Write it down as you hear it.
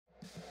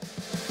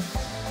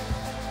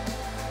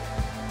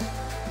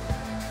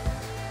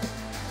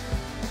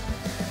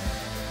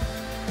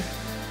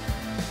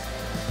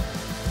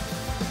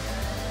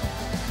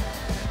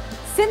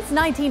Since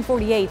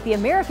 1948, the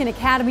American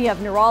Academy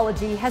of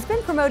Neurology has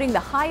been promoting the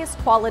highest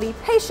quality,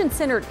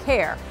 patient-centered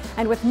care.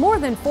 And with more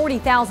than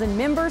 40,000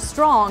 members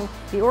strong,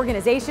 the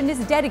organization is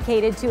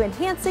dedicated to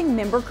enhancing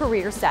member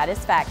career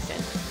satisfaction.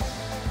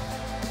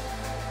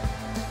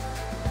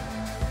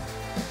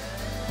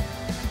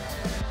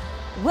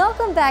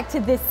 Welcome back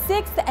to this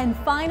sixth and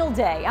final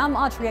day. I'm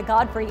Autria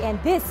Godfrey,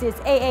 and this is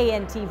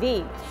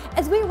AANTV.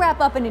 As we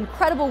wrap up an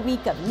incredible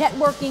week of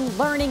networking,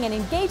 learning, and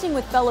engaging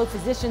with fellow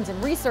physicians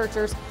and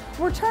researchers,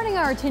 we're turning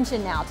our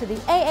attention now to the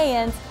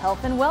AAN's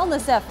health and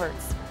wellness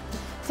efforts.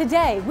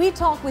 Today, we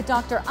talk with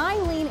Dr.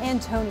 Eileen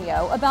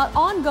Antonio about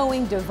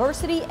ongoing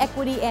diversity,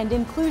 equity, and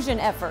inclusion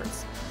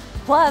efforts.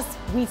 Plus,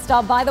 we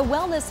stop by the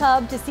Wellness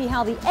Hub to see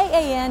how the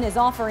AAN is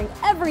offering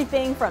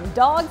everything from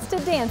dogs to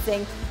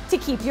dancing to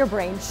keep your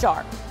brain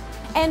sharp.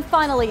 And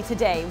finally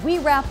today, we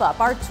wrap up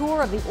our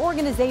tour of the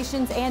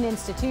organizations and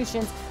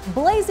institutions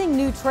blazing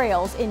new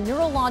trails in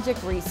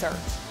neurologic research.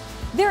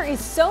 There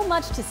is so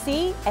much to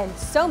see and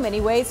so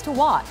many ways to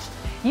watch.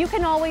 You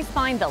can always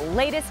find the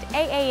latest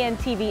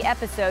AANTV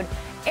episode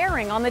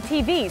airing on the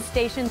TV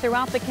station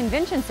throughout the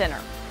Convention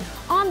Center,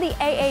 on the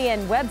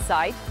AAN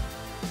website,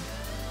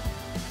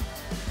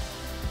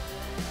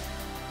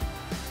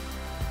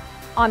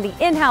 on the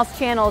in-house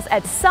channels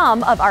at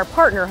some of our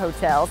partner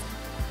hotels,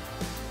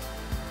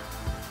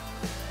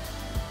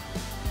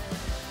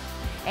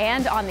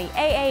 and on the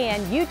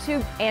AAN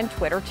YouTube and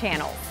Twitter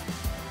channels.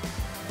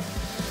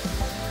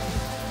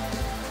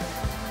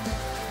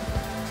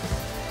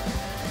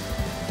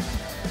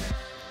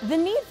 The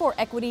need for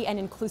equity and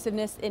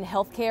inclusiveness in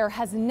healthcare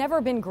has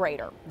never been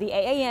greater. The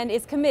AAN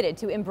is committed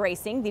to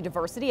embracing the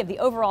diversity of the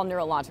overall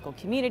neurological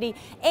community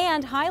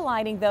and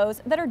highlighting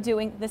those that are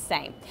doing the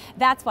same.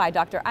 That's why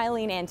Dr.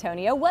 Eileen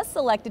Antonio was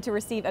selected to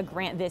receive a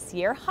grant this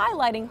year,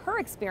 highlighting her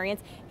experience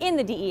in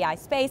the DEI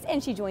space,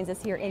 and she joins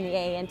us here in the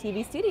AAN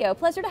TV studio.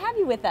 Pleasure to have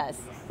you with us.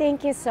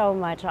 Thank you so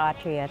much,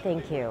 Autria.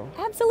 Thank you.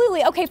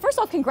 Absolutely. Okay, first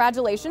off,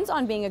 congratulations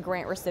on being a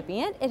grant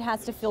recipient. It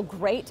has to feel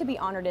great to be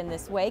honored in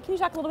this way. Can you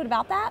talk a little bit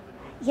about that?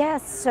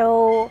 Yes,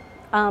 so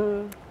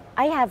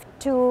I have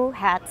two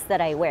hats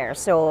that I wear.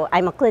 So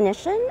I'm a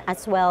clinician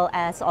as well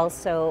as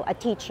also a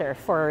teacher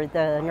for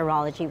the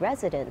neurology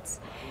residents.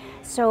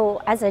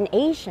 So as an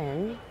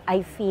Asian,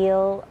 I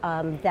feel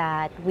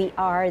that we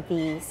are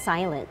the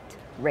silent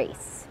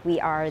race. We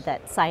are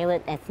that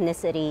silent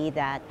ethnicity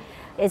that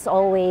is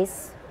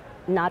always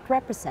not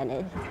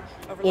represented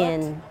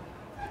in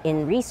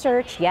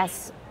research,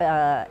 yes,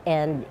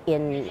 and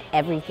in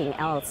everything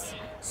else.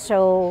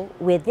 So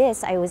with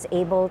this, I was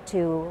able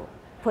to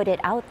put it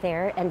out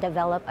there and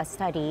develop a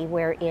study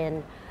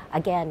wherein,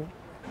 again,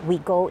 we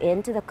go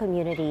into the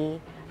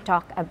community,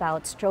 talk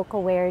about stroke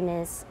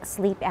awareness,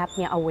 sleep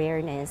apnea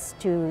awareness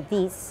to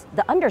the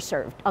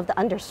underserved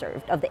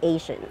of the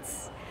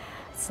Asians.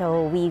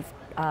 So we've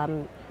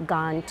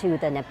gone to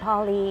the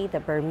Nepali,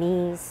 the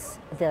Burmese,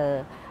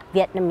 the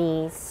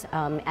Vietnamese,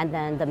 and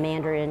then the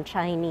Mandarin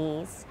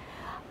Chinese.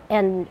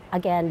 And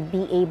again,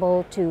 be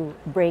able to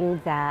bring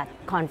that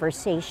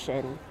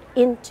conversation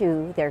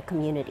into their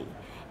community.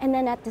 And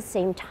then at the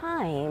same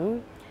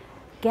time,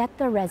 get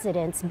the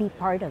residents be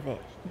part of it,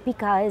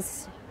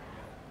 because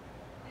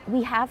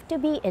we have to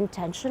be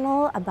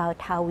intentional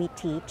about how we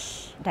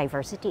teach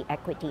diversity,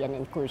 equity, and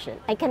inclusion.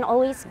 I can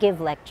always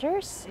give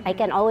lectures. I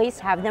can always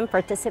have them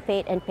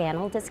participate in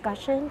panel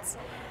discussions.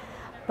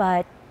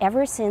 But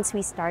ever since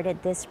we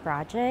started this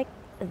project,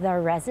 the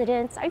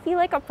residents, I feel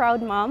like a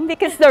proud mom,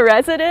 because the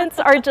residents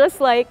are just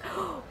like,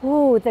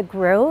 ooh, the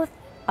growth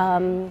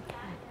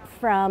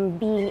from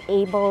being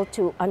able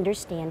to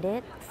understand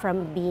it,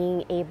 from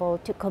being able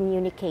to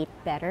communicate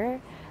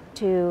better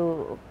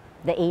to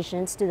the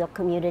Asians, to the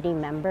community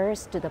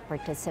members, to the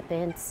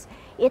participants.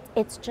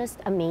 It's just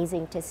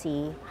amazing to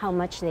see how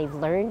much they've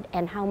learned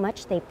and how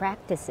much they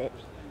practice it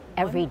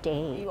every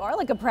day. You are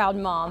like a proud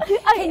mom.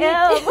 I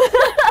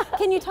am.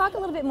 Can you talk a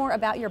little bit more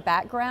about your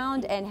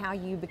background and how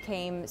you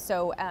became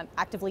so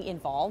actively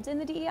involved in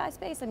the DEI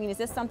space? I mean, is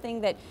this something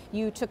that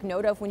you took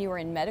note of when you were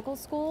in medical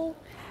school?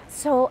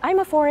 So I'm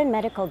a foreign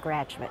medical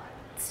graduate.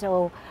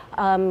 So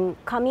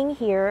coming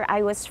here,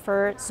 I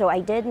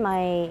did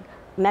my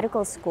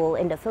medical school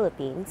in the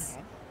Philippines.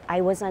 Okay. I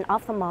was an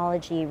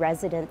ophthalmology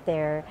resident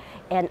there,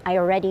 and I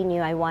already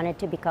knew I wanted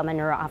to become a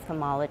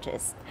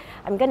neuro-ophthalmologist.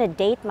 I'm gonna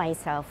date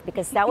myself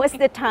because that was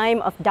the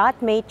time of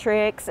dot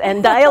matrix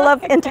and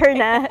dial-up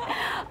internet,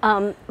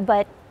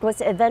 but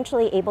was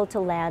eventually able to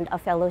land a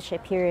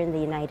fellowship here in the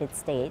United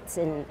States,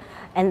 and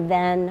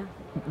then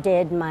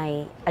did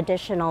my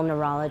additional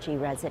neurology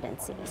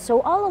residency.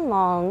 So all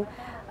along,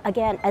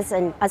 again, as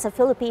a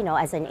Filipino,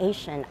 as an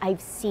Asian,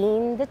 I've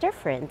seen the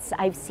difference.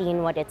 I've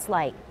seen what it's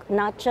like,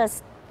 not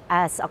just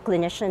as a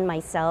clinician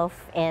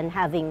myself and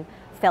having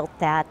felt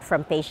that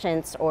from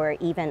patients or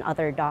even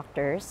other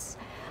doctors,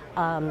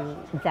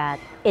 that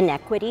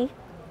inequity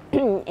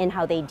in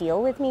how they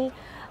deal with me,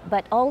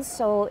 but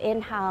also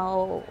in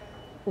how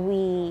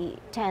we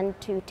tend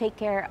to take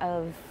care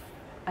of,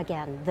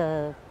 again,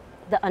 the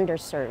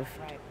underserved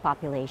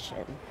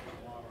population.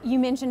 You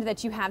mentioned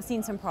that you have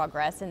seen some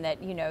progress and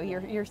that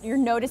you're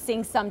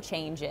noticing some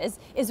changes.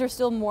 Is there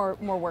still more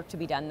work to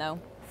be done though?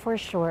 For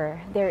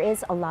sure, there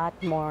is a lot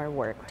more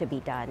work to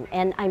be done,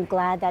 and I'm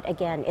glad that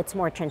again it's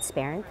more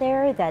transparent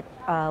there, that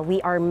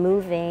we are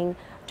moving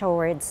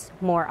towards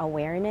more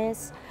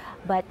awareness,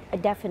 but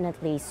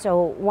definitely.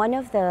 So one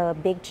of the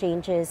big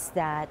changes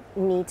that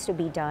needs to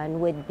be done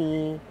would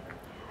be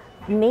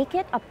make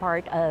it a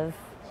part of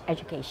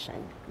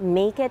education,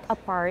 make it a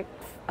part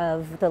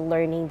of the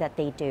learning that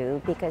they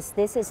do, because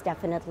this is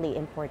definitely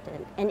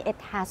important and it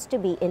has to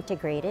be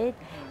integrated,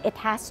 it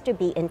has to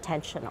be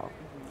intentional.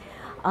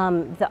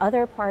 The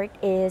other part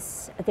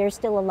is there's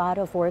still a lot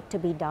of work to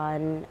be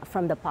done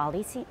from the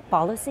policy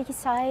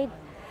side,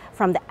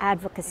 from the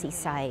advocacy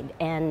side,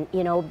 and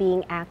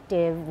being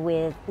active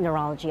with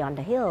Neurology on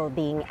the Hill,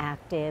 being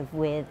active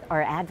with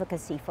our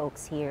advocacy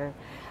folks here,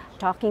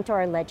 talking to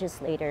our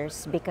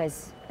legislators,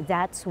 because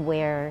that's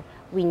where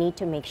we need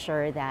to make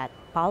sure that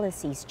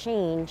policies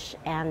change,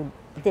 and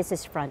this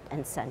is front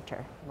and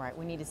center. Right,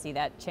 we need to see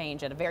that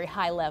change at a very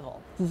high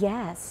level.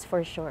 Yes,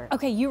 for sure.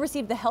 Okay, you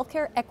received the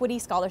Healthcare Equity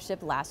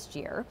Scholarship last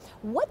year.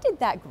 What did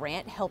that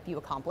grant help you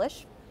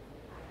accomplish?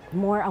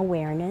 More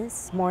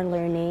awareness, more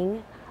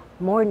learning,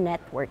 more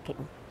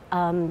networking.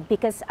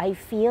 Because I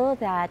feel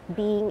that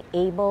being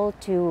able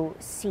to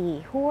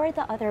see who are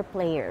the other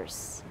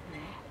players,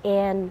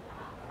 and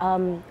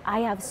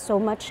I have so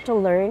much to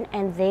learn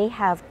and they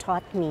have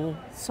taught me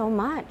so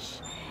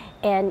much.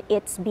 And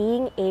it's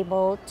being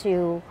able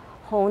to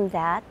hone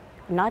that,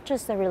 not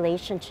just the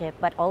relationship,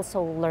 but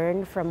also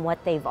learn from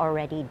what they've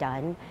already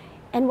done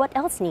and what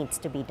else needs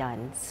to be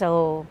done.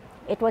 So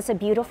it was a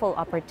beautiful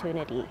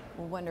opportunity.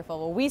 Wonderful.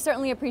 Well, we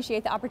certainly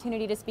appreciate the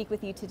opportunity to speak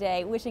with you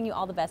today. Wishing you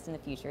all the best in the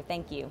future.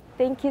 Thank you.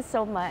 Thank you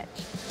so much.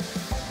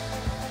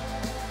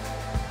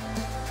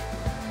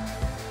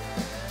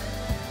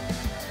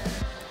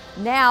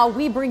 Now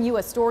we bring you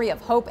a story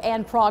of hope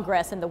and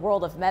progress in the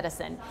world of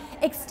medicine.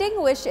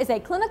 Extinguished is a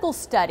clinical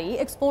study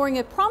exploring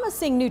a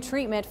promising new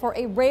treatment for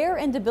a rare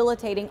and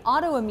debilitating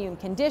autoimmune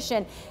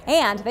condition,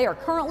 and they are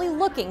currently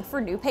looking for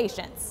new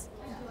patients.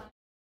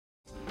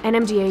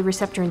 NMDA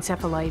receptor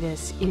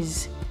encephalitis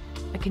is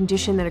a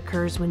condition that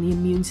occurs when the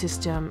immune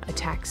system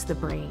attacks the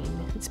brain,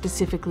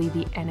 specifically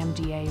the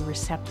NMDA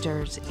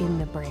receptors in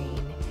the brain.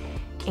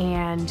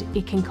 And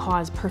it can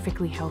cause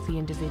perfectly healthy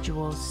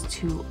individuals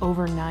to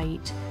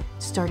overnight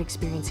start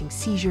experiencing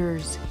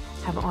seizures,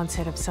 have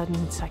onset of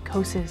sudden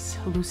psychosis,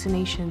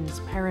 hallucinations,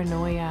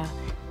 paranoia.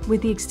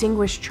 With the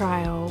Extinguished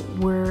trial,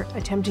 we're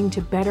attempting to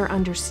better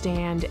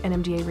understand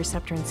NMDA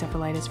receptor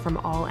encephalitis from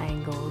all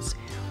angles.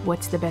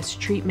 What's the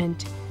best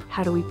treatment?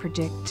 How do we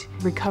predict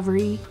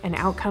recovery and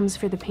outcomes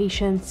for the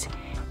patients?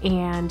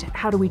 And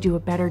how do we do a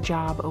better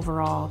job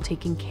overall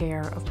taking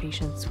care of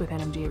patients with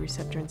NMDA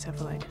receptor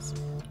encephalitis?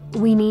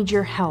 We need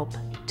your help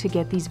to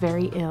get these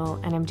very ill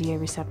NMDA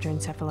receptor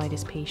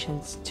encephalitis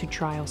patients to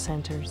trial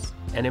centers.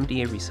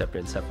 NMDA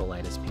receptor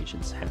encephalitis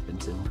patients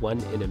happens in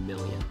 1 in a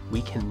million.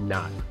 We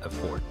cannot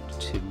afford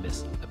to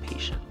miss a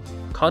patient.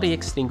 Call the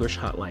Extinguished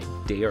hotline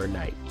day or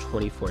night,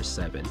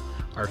 24/7.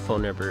 Our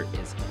phone number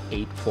is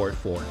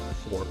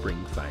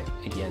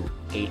 844-4BRING-5. Again,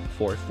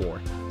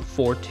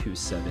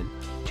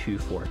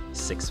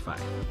 844-427-2465.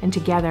 And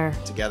together,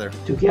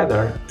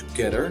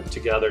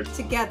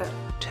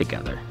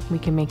 we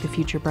can make the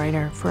future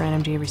brighter for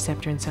NMDA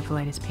receptor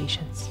encephalitis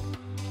patients.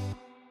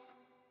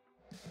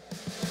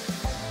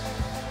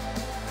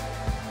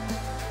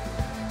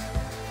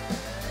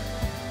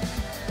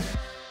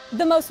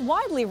 The most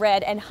widely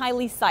read and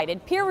highly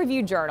cited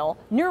peer-reviewed journal,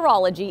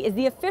 Neurology, is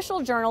the official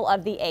journal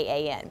of the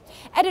AAN.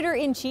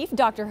 Editor-in-Chief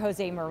Dr.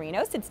 José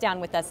Merino sits down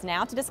with us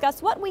now to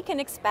discuss what we can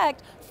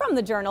expect from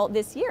the journal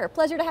this year.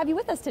 Pleasure to have you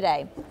with us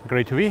today.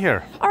 Great to be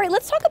here. All right,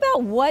 let's talk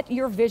about what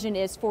your vision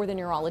is for the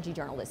Neurology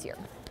Journal this year.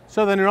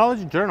 So the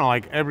Neurology Journal,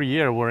 like every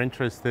year, we're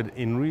interested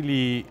in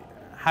really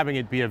having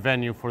it be a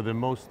venue for the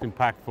most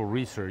impactful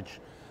research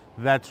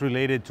that's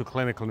related to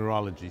clinical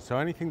neurology. So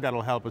anything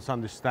that'll help us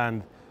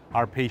understand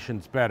our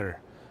patients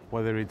better,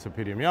 whether it's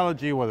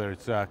epidemiology, whether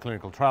it's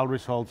clinical trial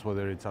results,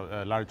 whether it's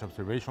large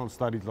observational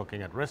studies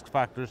looking at risk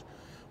factors.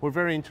 We're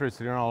very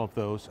interested in all of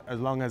those, as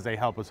long as they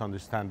help us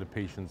understand the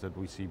patients that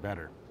we see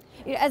better.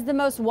 As the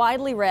most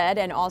widely read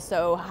and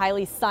also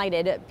highly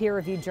cited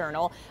peer-reviewed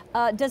journal,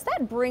 does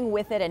that bring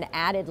with it an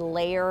added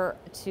layer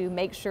to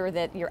make sure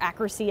that your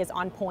accuracy is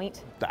on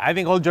point? I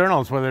think all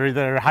journals, whether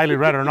they're highly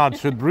read or not,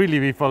 should really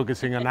be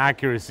focusing on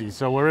accuracy.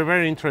 So we're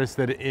very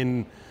interested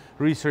in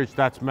research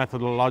that's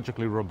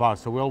methodologically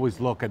robust. So we always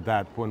look at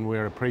that when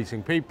we're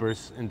appraising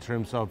papers in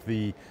terms of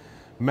the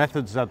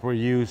methods that were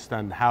used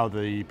and how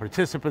the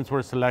participants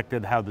were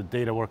selected, how the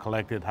data were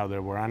collected, how they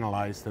were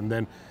analyzed, and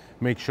then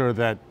make sure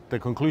that the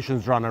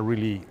conclusions drawn are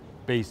really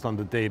based on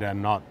the data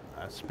and not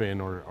a spin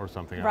or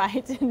something else.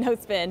 Right, no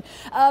spin.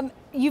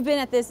 You've been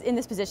in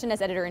this position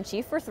as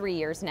editor-in-chief for 3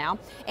 years now.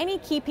 Any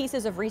key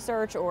pieces of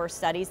research or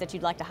studies that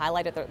you'd like to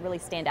highlight that really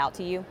stand out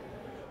to you?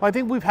 Well, I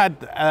think we've had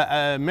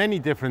many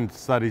different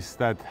studies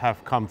that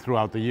have come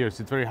throughout the years.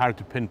 It's very hard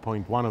to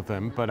pinpoint one of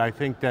them, but I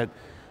think that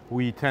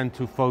we tend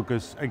to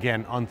focus,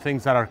 again, on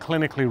things that are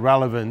clinically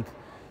relevant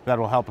that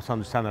will help us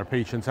understand our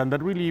patients and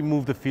that really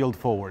move the field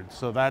forward.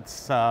 So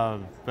that's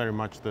very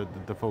much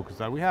the focus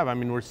that we have. I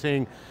mean, we're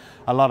seeing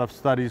a lot of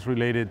studies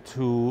related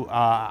to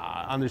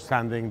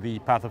understanding the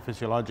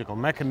pathophysiological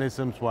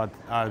mechanisms, what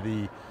are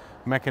the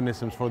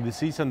mechanisms for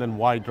disease, and then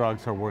why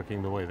drugs are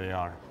working the way they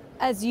are.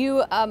 As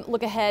you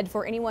look ahead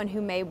for anyone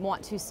who may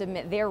want to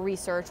submit their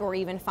research or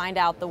even find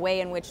out the way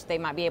in which they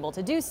might be able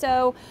to do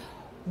so,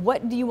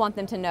 what do you want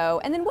them to know?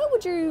 And then what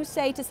would you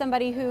say to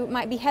somebody who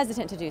might be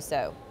hesitant to do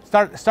so?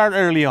 Start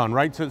early on,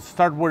 right? So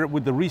start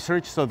with the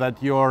research so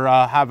that you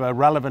have a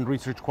relevant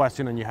research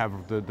question and you have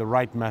the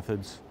right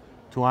methods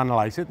to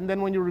analyze it. And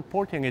then when you're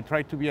reporting it,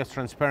 try to be as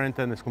transparent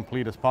and as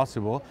complete as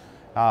possible.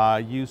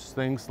 Use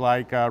things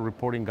like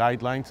reporting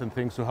guidelines and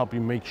things to help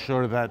you make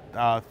sure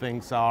that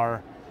things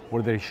are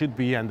where they should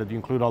be and that you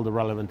include all the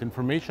relevant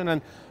information,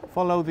 and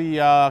follow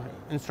the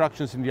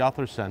instructions in the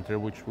Author Center,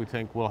 which we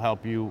think will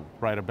help you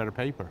write a better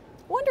paper.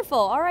 Wonderful.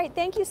 All right.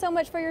 Thank you so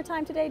much for your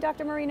time today,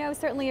 Dr. Merino.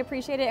 Certainly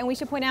appreciate it. And we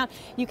should point out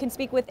you can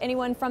speak with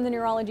anyone from the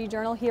Neurology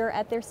Journal here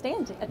at their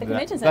stand at the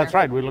Convention Center. That's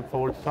right. We look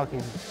forward to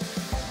talking.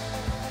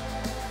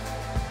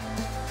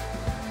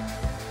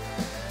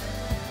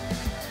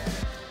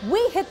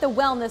 We hit the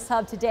Wellness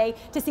Hub today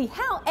to see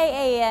how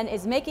AAN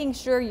is making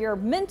sure your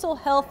mental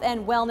health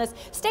and wellness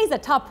stays a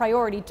top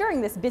priority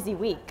during this busy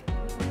week.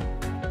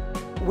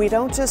 We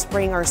don't just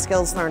bring our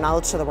skills and our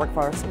knowledge to the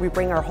workforce, we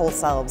bring our whole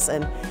selves.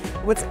 And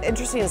what's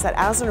interesting is that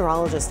as a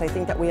neurologist, I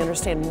think that we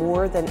understand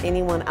more than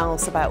anyone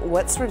else about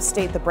what sort of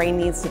state the brain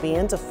needs to be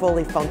in to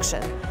fully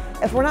function.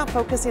 If we're not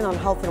focusing on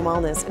health and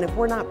wellness, and if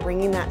we're not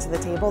bringing that to the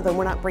table, then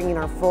we're not bringing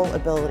our full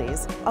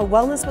abilities. A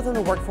wellness within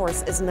the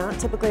workforce is not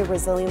typically a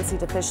resiliency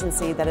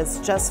deficiency that is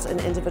just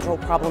an individual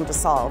problem to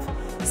solve.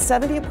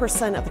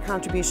 70% of the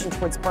contribution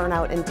towards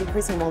burnout and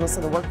decreasing wellness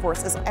in the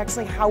workforce is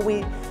actually how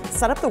we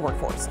set up the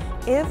workforce.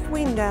 If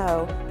we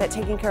know that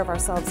taking care of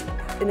ourselves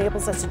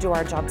enables us to do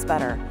our jobs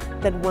better,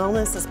 then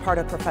wellness is part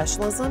of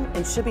professionalism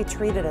and should be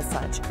treated as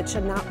such. It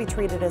should not be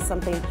treated as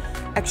something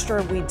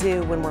extra we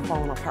do when we're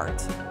falling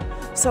apart.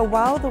 So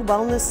while the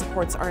wellness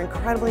supports are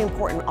incredibly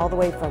important, all the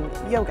way from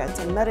yoga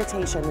to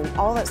meditation and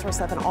all that sort of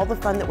stuff, and all the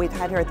fun that we've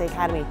had here at the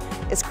Academy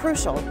is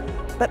crucial,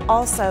 but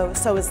also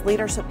so is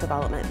leadership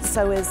development,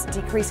 so is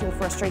decreasing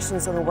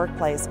frustrations in the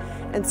workplace,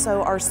 and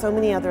so are so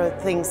many other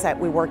things that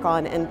we work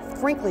on, and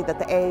frankly that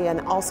the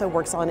AAN also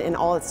works on in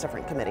all its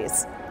different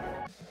committees.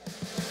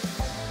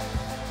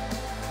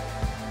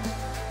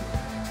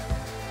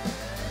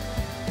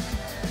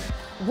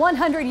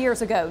 "100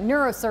 years ago,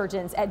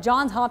 neurosurgeons at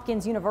Johns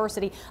Hopkins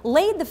University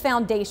laid the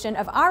foundation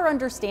of our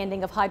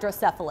understanding of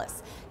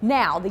hydrocephalus.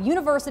 Now, the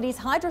university's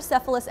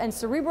Hydrocephalus and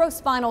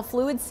Cerebrospinal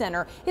Fluid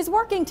Center is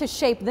working to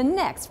shape the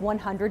next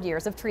 100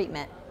 years of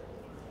treatment.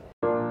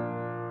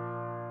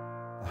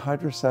 The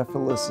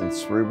Hydrocephalus and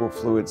Cerebral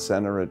Fluid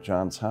Center at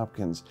Johns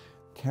Hopkins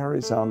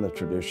carries on the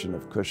tradition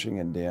of Cushing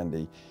and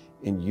Dandy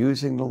in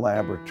using the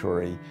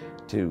laboratory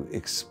to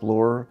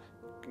explore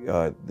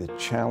the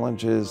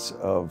challenges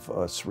of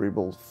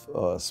cerebral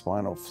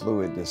spinal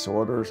fluid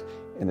disorders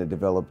and to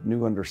develop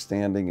new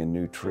understanding and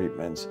new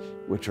treatments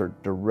which are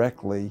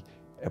directly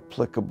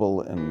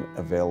applicable and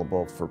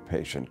available for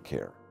patient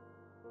care.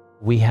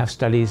 We have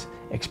studies,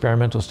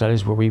 experimental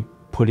studies, where we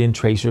put in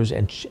tracers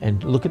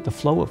and look at the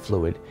flow of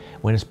fluid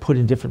when it's put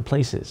in different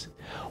places.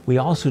 We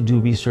also do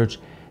research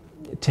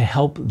to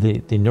help the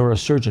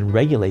neurosurgeon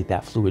regulate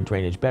that fluid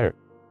drainage better.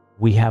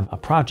 We have a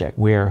project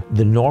where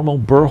the normal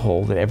burr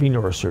hole that every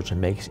neurosurgeon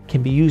makes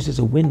can be used as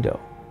a window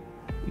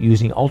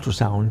using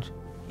ultrasound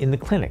in the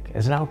clinic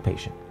as an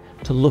outpatient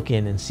to look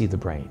in and see the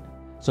brain.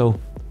 So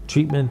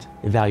treatment,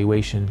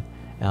 evaluation,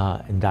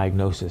 and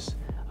diagnosis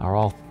are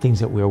all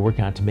things that we are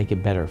working on to make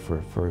it better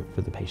for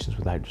the patients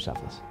with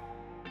hydrocephalus.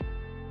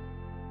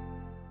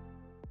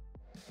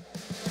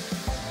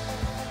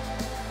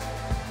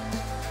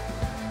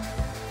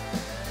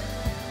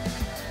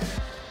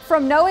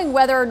 From knowing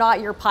whether or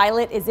not your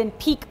pilot is in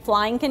peak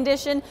flying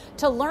condition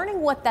to learning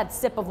what that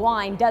sip of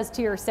wine does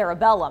to your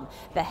cerebellum,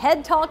 the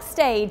Head Talk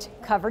stage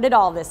covered it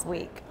all this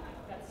week.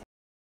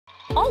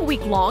 All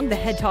week long, the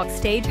Head Talk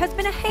stage has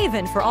been a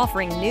haven for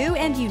offering new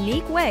and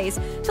unique ways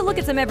to look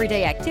at some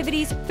everyday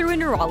activities through a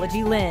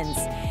neurology lens.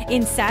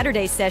 In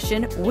Saturday's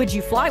session, Would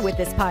You Fly with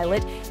This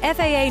Pilot?,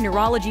 FAA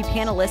neurology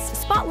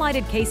panelists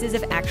spotlighted cases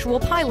of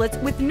actual pilots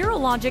with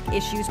neurologic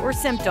issues or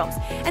symptoms,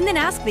 and then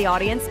asked the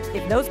audience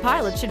if those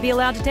pilots should be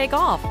allowed to take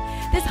off.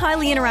 This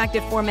highly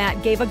interactive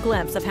format gave a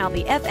glimpse of how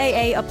the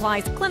FAA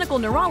applies clinical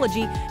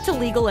neurology to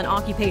legal and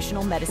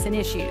occupational medicine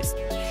issues.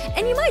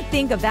 And you might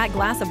think of that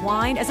glass of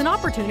wine as an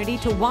opportunity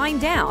to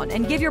wind down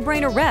and give your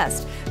brain a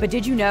rest. But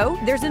did you know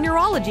there's a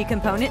neurology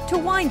component to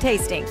wine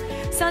tasting?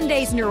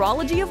 Sunday's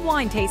Neurology of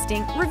Wine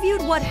Tasting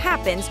reviewed what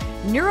happens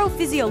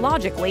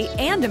neurophysiologically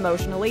and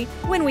emotionally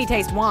when we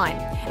taste wine.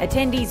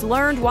 Attendees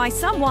learned why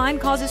some wine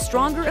causes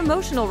stronger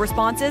emotional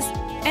responses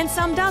and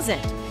some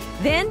doesn't.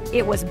 Then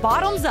it was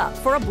bottoms up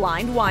for a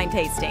blind wine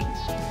tasting.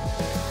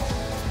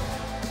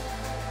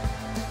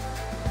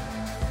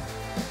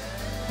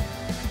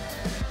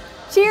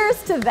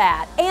 Cheers to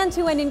that and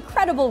to an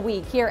incredible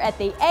week here at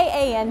the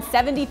AAN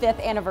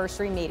 75th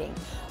anniversary meeting.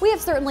 We have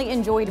certainly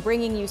enjoyed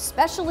bringing you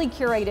specially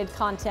curated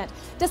content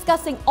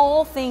discussing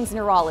all things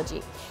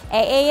neurology.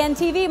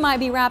 AANTV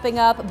might be wrapping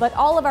up, but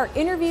all of our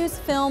interviews,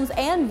 films,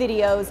 and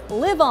videos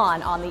live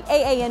on the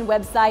AAN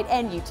website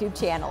and YouTube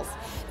channels.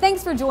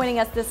 Thanks for joining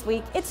us this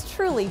week. It's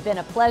truly been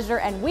a pleasure,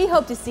 and we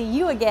hope to see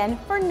you again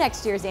for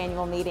next year's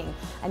annual meeting.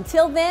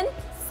 Until then,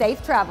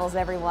 safe travels,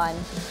 everyone.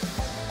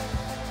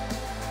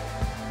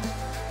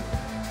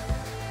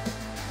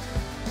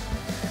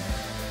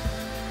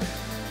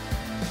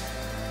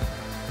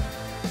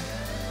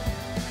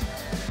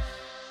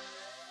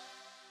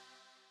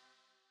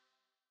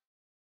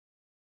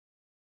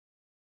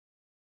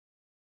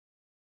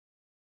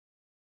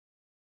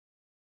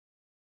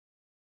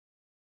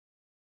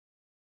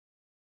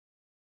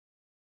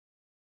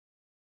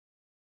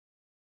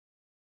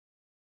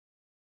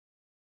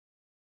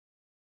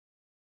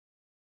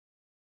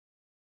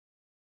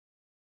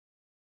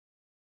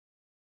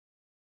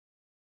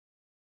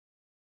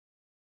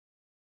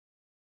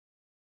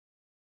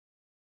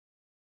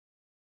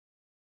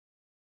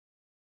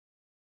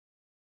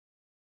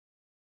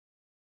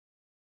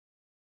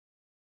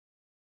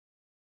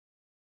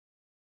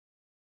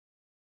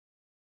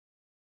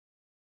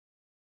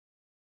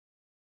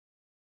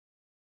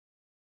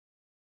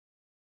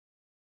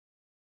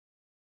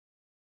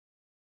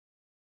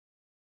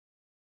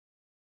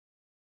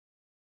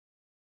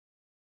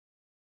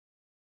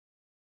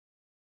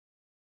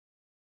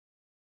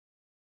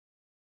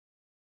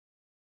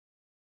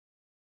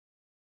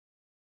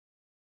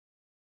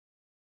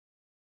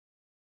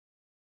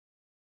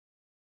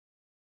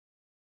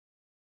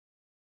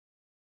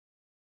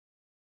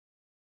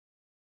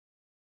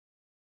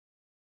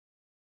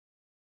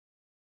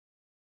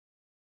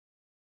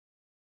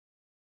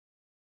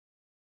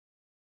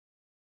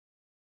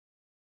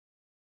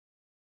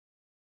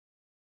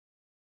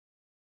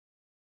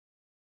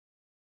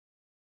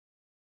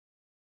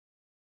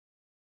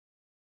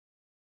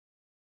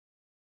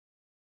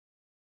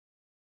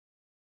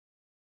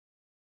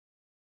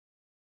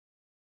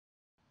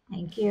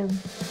 Thank you.